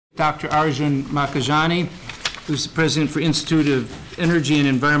Dr. Arjun Makhijani, who's the president for Institute of Energy and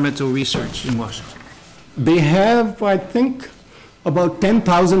Environmental Research in Washington. They have, I think, about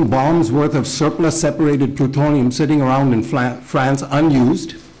 10,000 bombs worth of surplus separated plutonium sitting around in France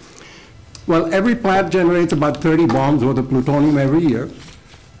unused. Well, every plant generates about 30 bombs worth of plutonium every year.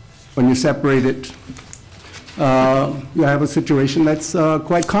 When you separate it, you have a situation that's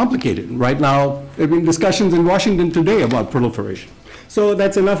quite complicated. Right now, there have been discussions in Washington today about proliferation. So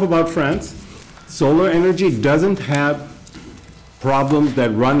that's enough about France. Solar energy doesn't have problems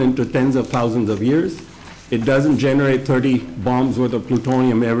that run into tens of thousands of years. It doesn't generate 30 bombs worth of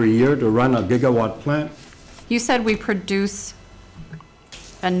plutonium every year to run a gigawatt plant. You said we produce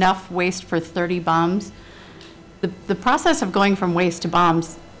enough waste for 30 bombs. The process of going from waste to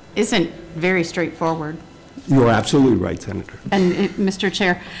bombs isn't very straightforward. You're absolutely right, Senator. And Mr.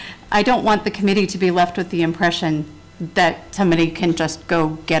 Chair, I don't want the committee to be left with the impression that somebody can just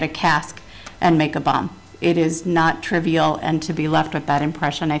go get a cask and make a bomb. It is not trivial, and to be left with that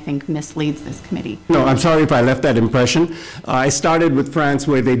impression, I think, misleads this committee. No, I'm sorry if I left that impression. I started with France,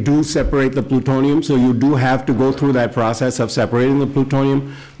 where they do separate the plutonium, so you do have to go through that process of separating the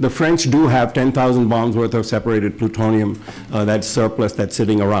plutonium. The French do have 10,000 bombs worth of separated plutonium, that's surplus that's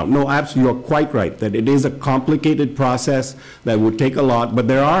sitting around. No, absolutely, you're quite right, that it is a complicated process that would take a lot, but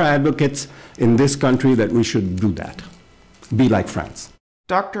there are advocates in this country that we should do that, be like France.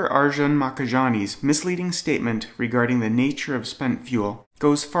 Dr. Arjun Makhijani's misleading statement regarding the nature of spent fuel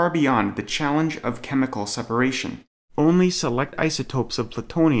goes far beyond the challenge of chemical separation. Only select isotopes of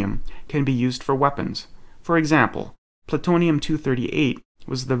plutonium can be used for weapons. For example, plutonium-238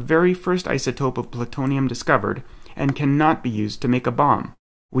 was the very first isotope of plutonium discovered and cannot be used to make a bomb.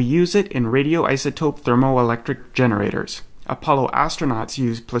 We use it in radioisotope thermoelectric generators. Apollo astronauts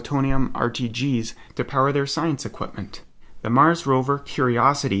use plutonium RTGs to power their science equipment. The Mars rover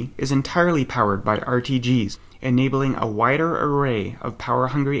Curiosity is entirely powered by RTGs, enabling a wider array of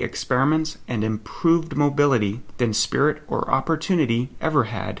power-hungry experiments and improved mobility than Spirit or Opportunity ever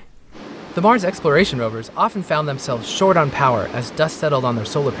had. The Mars exploration rovers often found themselves short on power as dust settled on their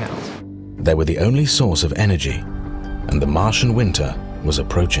solar panels. They were the only source of energy, and the Martian winter was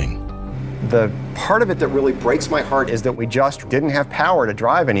approaching. The part of it that really breaks my heart is that we just didn't have power to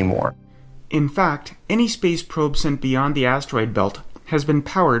drive anymore. In fact, any space probe sent beyond the asteroid belt has been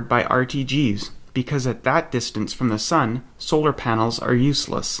powered by RTGs, because at that distance from the Sun, solar panels are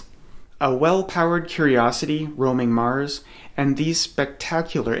useless. A well-powered Curiosity roaming Mars, and these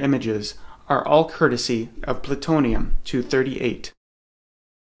spectacular images are all courtesy of plutonium-238.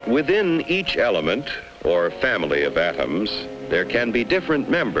 Within each element, or family of atoms, there can be different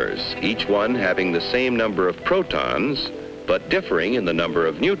members, each one having the same number of protons, but differing in the number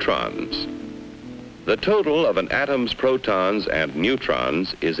of neutrons. The total of an atom's protons and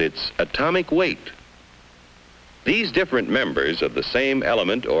neutrons is its atomic weight. These different members of the same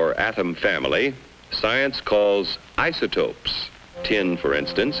element or atom family, science calls isotopes. Tin, for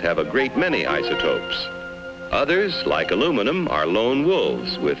instance, have a great many isotopes. Others, like aluminum, are lone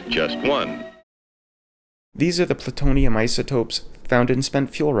wolves with just one. These are the plutonium isotopes found in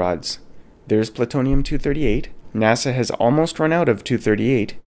spent fuel rods. There's plutonium-238. NASA has almost run out of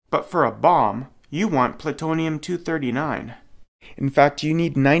 238. But for a bomb, you want plutonium-239. In fact, you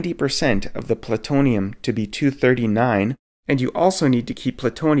need 90% of the plutonium to be 239, and you also need to keep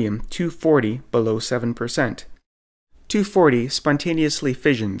plutonium-240 below 7%. 240 spontaneously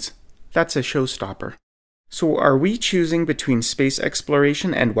fissions. That's a showstopper. So are we choosing between space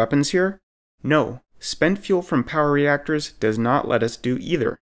exploration and weapons here? No. Spent fuel from power reactors does not let us do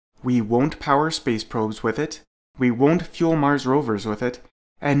either. We won't power space probes with it, we won't fuel Mars rovers with it,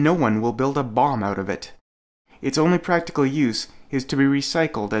 and no one will build a bomb out of it. Its only practical use is to be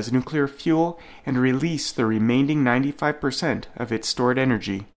recycled as nuclear fuel and release the remaining 95% of its stored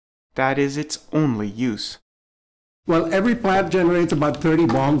energy. That is its only use. Well, every plant generates about 30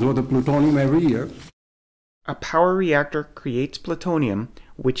 bombs worth of plutonium every year. A power reactor creates plutonium,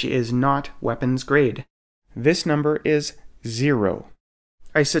 which is not weapons grade. This number is 0.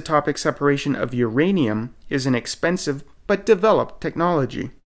 Isotopic separation of uranium is an expensive but developed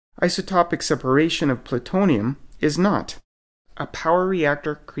technology. Isotopic separation of plutonium is not. A power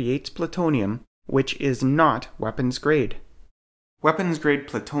reactor creates plutonium, which is not weapons grade. Weapons grade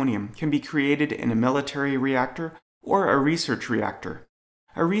plutonium can be created in a military reactor or a research reactor.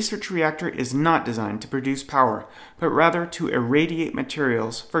 A research reactor is not designed to produce power, but rather to irradiate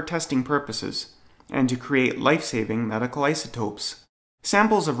materials for testing purposes, and to create life-saving medical isotopes.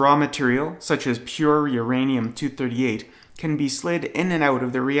 Samples of raw material, such as pure uranium-238, can be slid in and out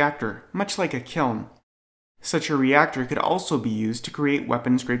of the reactor, much like a kiln. Such a reactor could also be used to create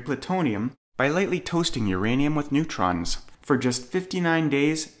weapons-grade plutonium by lightly toasting uranium with neutrons for just 59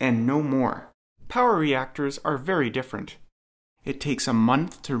 days and no more. Power reactors are very different. It takes a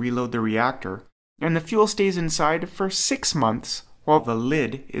month to reload the reactor, and the fuel stays inside for 6 months while the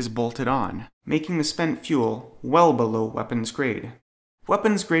lid is bolted on, making the spent fuel well below weapons grade.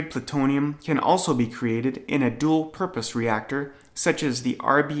 Weapons grade plutonium can also be created in a dual-purpose reactor such as the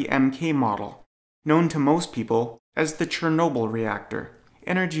RBMK model, known to most people as the Chernobyl reactor.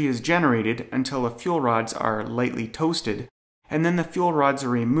 Energy is generated until the fuel rods are lightly toasted, and then the fuel rods are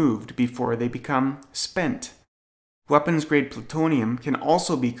removed before they become spent. Weapons-grade plutonium can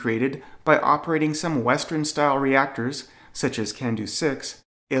also be created by operating some Western-style reactors, such as Candu 6,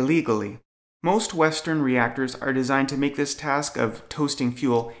 illegally. Most Western reactors are designed to make this task of toasting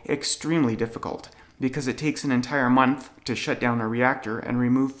fuel extremely difficult, because it takes an entire month to shut down a reactor and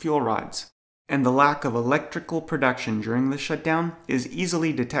remove fuel rods. And the lack of electrical production during the shutdown is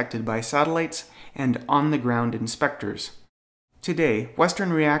easily detected by satellites and on-the-ground inspectors. Today,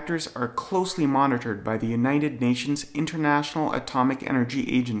 Western reactors are closely monitored by the United Nations International Atomic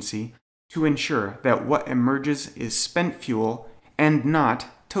Energy Agency to ensure that what emerges is spent fuel and not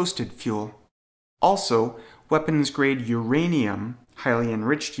toasted fuel. Also, weapons-grade uranium, highly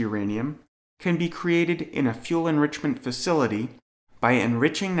enriched uranium, can be created in a fuel enrichment facility by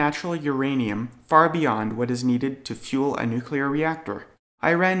enriching natural uranium far beyond what is needed to fuel a nuclear reactor.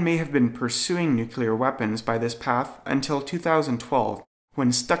 Iran may have been pursuing nuclear weapons by this path until 2012, when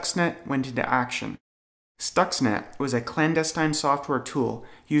Stuxnet went into action. Stuxnet was a clandestine software tool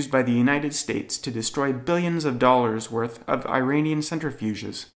used by the United States to destroy billions of dollars worth of Iranian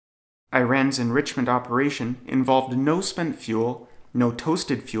centrifuges. Iran's enrichment operation involved no spent fuel, no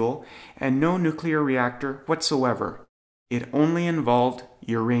toasted fuel, and no nuclear reactor whatsoever. It only involved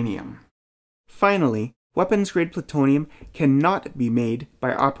uranium. Finally, weapons-grade plutonium cannot be made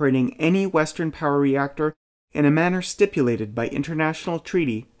by operating any Western power reactor in a manner stipulated by international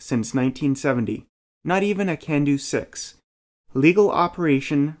treaty since 1970, not even a Candu 6. Legal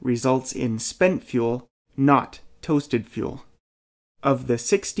operation results in spent fuel, not toasted fuel. Of the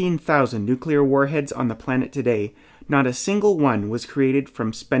 16,000 nuclear warheads on the planet today, not a single one was created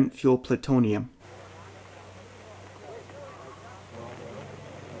from spent fuel plutonium.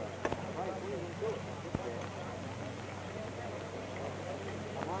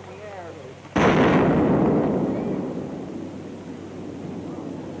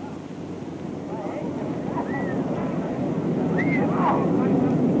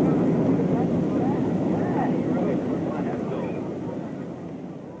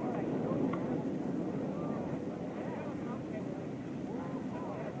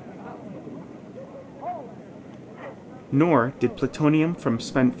 Nor did plutonium from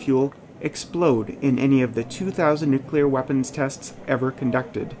spent fuel explode in any of the 2,000 nuclear weapons tests ever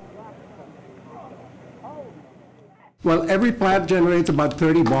conducted. Well, every plant generates about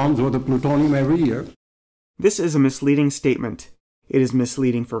 30 bombs worth of plutonium every year. This is a misleading statement. It is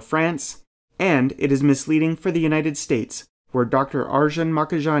misleading for France, and it is misleading for the United States, where Dr. Arjun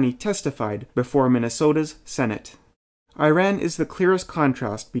Makhijani testified before Minnesota's Senate. Iran is the clearest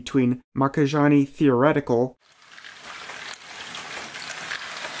contrast between Makhijani theoretical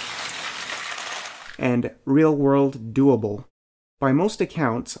and real-world doable. By most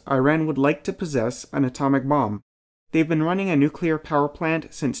accounts, Iran would like to possess an atomic bomb. They've been running a nuclear power plant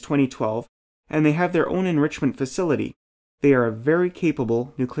since 2012, and they have their own enrichment facility. They are a very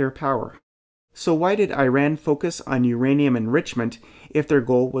capable nuclear power. So why did Iran focus on uranium enrichment if their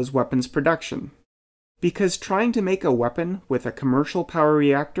goal was weapons production? Because trying to make a weapon with a commercial power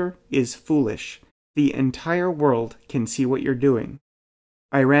reactor is foolish. The entire world can see what you're doing.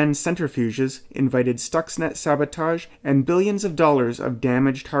 Iran's centrifuges invited Stuxnet sabotage and billions of dollars of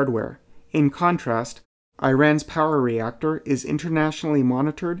damaged hardware. In contrast, Iran's power reactor is internationally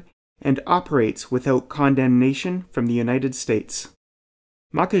monitored and operates without condemnation from the United States.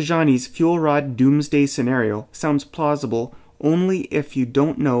 Makhijani's fuel rod doomsday scenario sounds plausible only if you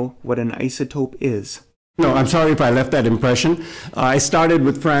don't know what an isotope is. No, I'm sorry if I left that impression. I started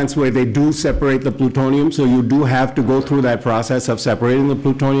with France, where they do separate the plutonium, so you do have to go through that process of separating the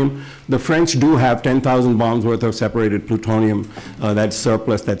plutonium. The French do have 10,000 bombs worth of separated plutonium, that's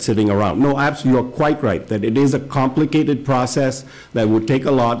surplus that's sitting around. No, absolutely, you're quite right, that it is a complicated process that would take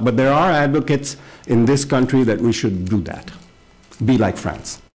a lot, but there are advocates in this country that we should do that. Be like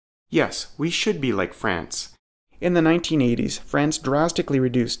France. Yes, we should be like France. In the 1980s, France drastically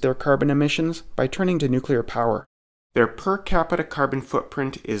reduced their carbon emissions by turning to nuclear power. Their per capita carbon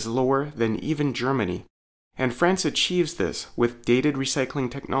footprint is lower than even Germany, and France achieves this with dated recycling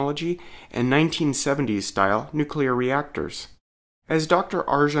technology and 1970s-style nuclear reactors. As Dr.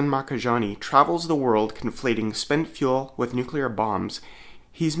 Arjun Makhijani travels the world conflating spent fuel with nuclear bombs,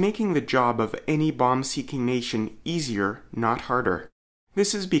 he's making the job of any bomb-seeking nation easier, not harder.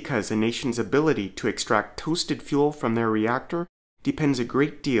 This is because a nation's ability to extract toasted fuel from their reactor depends a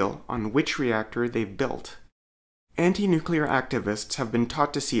great deal on which reactor they've built. Anti-nuclear activists have been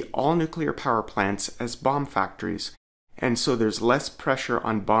taught to see all nuclear power plants as bomb factories, and so there's less pressure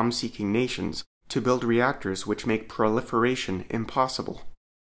on bomb-seeking nations to build reactors which make proliferation impossible.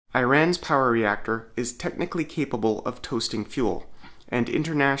 Iran's power reactor is technically capable of toasting fuel, and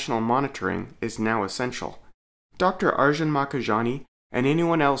international monitoring is now essential. Dr. Arjun Makhijani and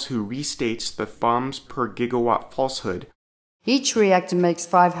anyone else who restates the bombs per gigawatt falsehood. Each reactor makes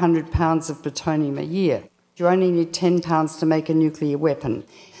 500 pounds of plutonium a year. You only need 10 pounds to make a nuclear weapon.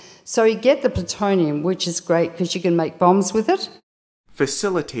 So you get the plutonium, which is great because you can make bombs with it.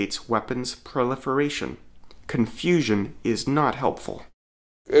 Facilitates weapons proliferation. Confusion is not helpful.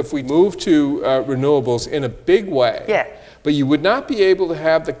 If we move to renewables in a big way, but you would not be able to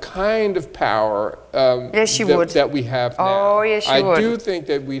have the kind of power that we have now. Oh, yes, you would. I do think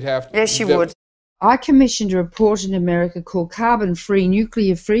that we'd have to. Yes, you would. I commissioned a report in America called Carbon Free,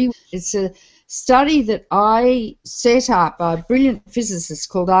 Nuclear Free. It's a study that I set up by a brilliant physicist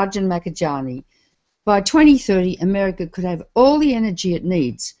called Arjun Makhijani. By 2030, America could have all the energy it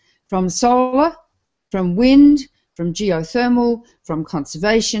needs from solar, from wind, from geothermal, from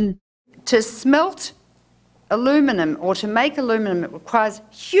conservation. To smelt aluminum or to make aluminum, it requires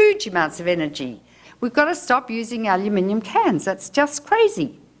huge amounts of energy. We've got to stop using aluminium cans. That's just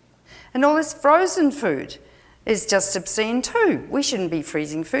crazy. And all this frozen food is just obscene too. We shouldn't be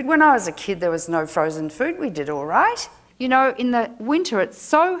freezing food. When I was a kid, there was no frozen food. We did all right. You know, in the winter, it's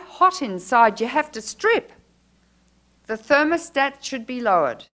so hot inside, you have to strip. The thermostat should be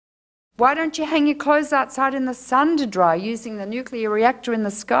lowered. Why don't you hang your clothes outside in the sun to dry using the nuclear reactor in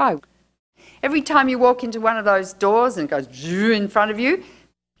the sky? Every time you walk into one of those doors and it goes in front of you,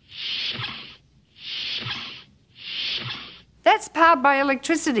 that's powered by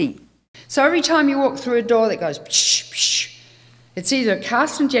electricity. So every time you walk through a door that goes psh, psh, it's either a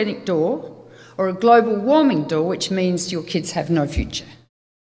carcinogenic door or a global warming door, which means your kids have no future.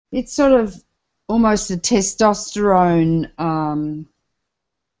 It's sort of almost a testosterone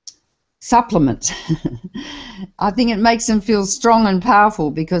supplement. I think it makes them feel strong and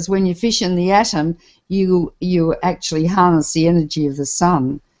powerful because when you fission the atom, you actually harness the energy of the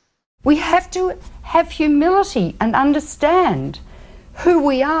sun. We have to have humility and understand who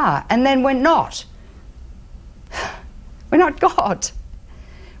we are, and then we're not. We're not God.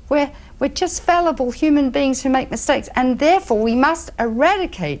 We're just fallible human beings who make mistakes, and therefore we must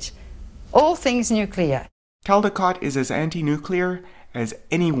eradicate all things nuclear. Caldecott is as anti-nuclear as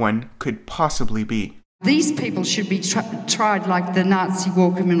anyone could possibly be. These people should be tried like the Nazi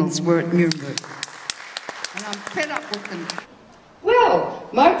war criminals were at Nuremberg. And I'm fed up with them. Well,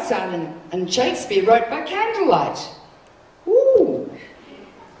 Mozart and Shakespeare wrote by candlelight. Ooh,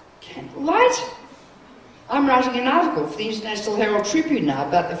 candlelight? I'm writing an article for the International Herald Tribune now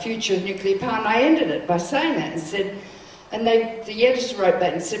about the future of nuclear power, and I ended it by saying that and said, and the editor wrote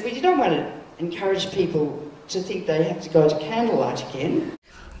back and said, well, you don't want to encourage people to think they have to go to candlelight again.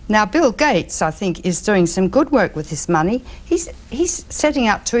 Now, Bill Gates, I think, is doing some good work with this money. He's setting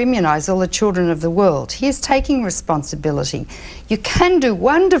out to immunise all the children of the world. He is taking responsibility. You can do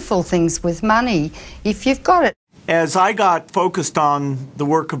wonderful things with money if you've got it. As I got focused on the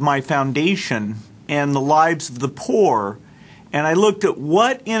work of my foundation and the lives of the poor, and I looked at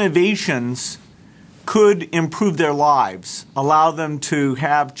what innovations could improve their lives, allow them to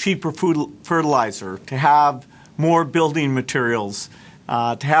have cheaper food fertilizer, to have more building materials,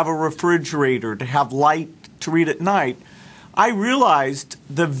 to have a refrigerator, to have light to read at night, I realized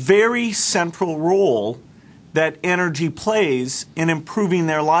the very central role that energy plays in improving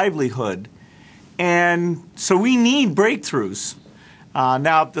their livelihood. And so we need breakthroughs.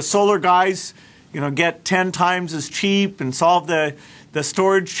 Now, if the solar guys get 10 times as cheap and solve the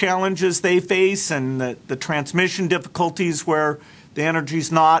storage challenges they face and the transmission difficulties where the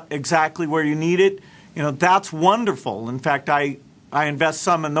energy's not exactly where you need it, that's wonderful. In fact, I invest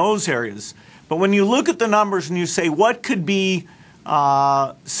some in those areas. But when you look at the numbers and you say what could be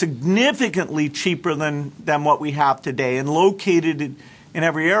significantly cheaper than what we have today and located in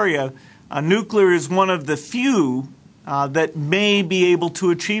every area, nuclear is one of the few that may be able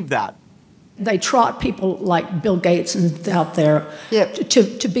to achieve that. They trot people like Bill Gates and out there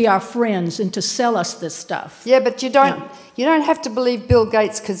to be our friends and to sell us this stuff. Yeah, but you don't have to believe Bill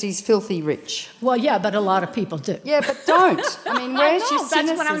Gates because he's filthy rich. Well, yeah, but a lot of people do. Yeah, but don't. I mean, where's your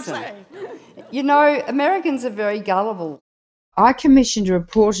cynicism? That's what I'm saying. You know, Americans are very gullible. I commissioned a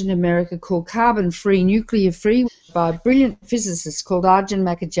report in America called Carbon-Free, Nuclear-Free by a brilliant physicist called Arjun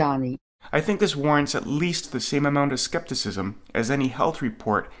Makhijani. I think this warrants at least the same amount of skepticism as any health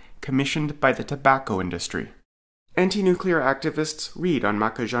report commissioned by the tobacco industry. Anti-nuclear activists read on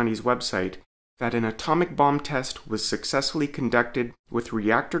Makhijani's website that an atomic bomb test was successfully conducted with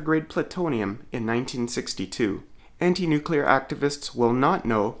reactor-grade plutonium in 1962. Anti-nuclear activists will not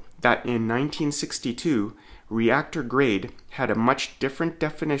know that in 1962, reactor-grade had a much different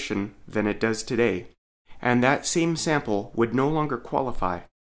definition than it does today, and that same sample would no longer qualify.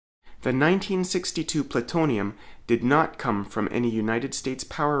 The 1962 plutonium did not come from any United States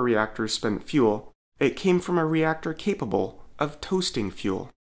power reactor spent fuel. It came from a reactor capable of toasting fuel.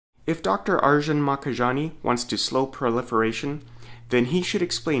 If Dr. Arjun Makhijani wants to slow proliferation, then he should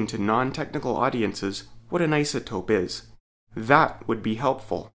explain to non-technical audiences what an isotope is. That would be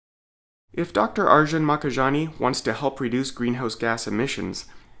helpful. If Dr. Arjun Makhijani wants to help reduce greenhouse gas emissions,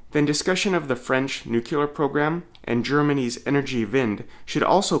 then discussion of the French nuclear program and Germany's Energy Wind should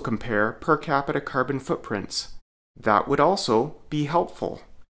also compare per capita carbon footprints. That would also be helpful.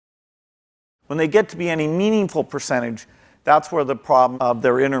 When they get to be any meaningful percentage, that's where the problem of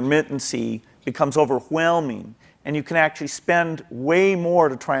their intermittency becomes overwhelming. And you can actually spend way more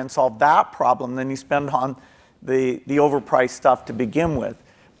to try and solve that problem than you spend on the overpriced stuff to begin with.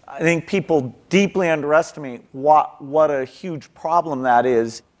 I think people deeply underestimate what a huge problem that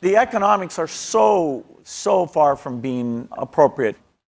is. The economics are so far from being appropriate.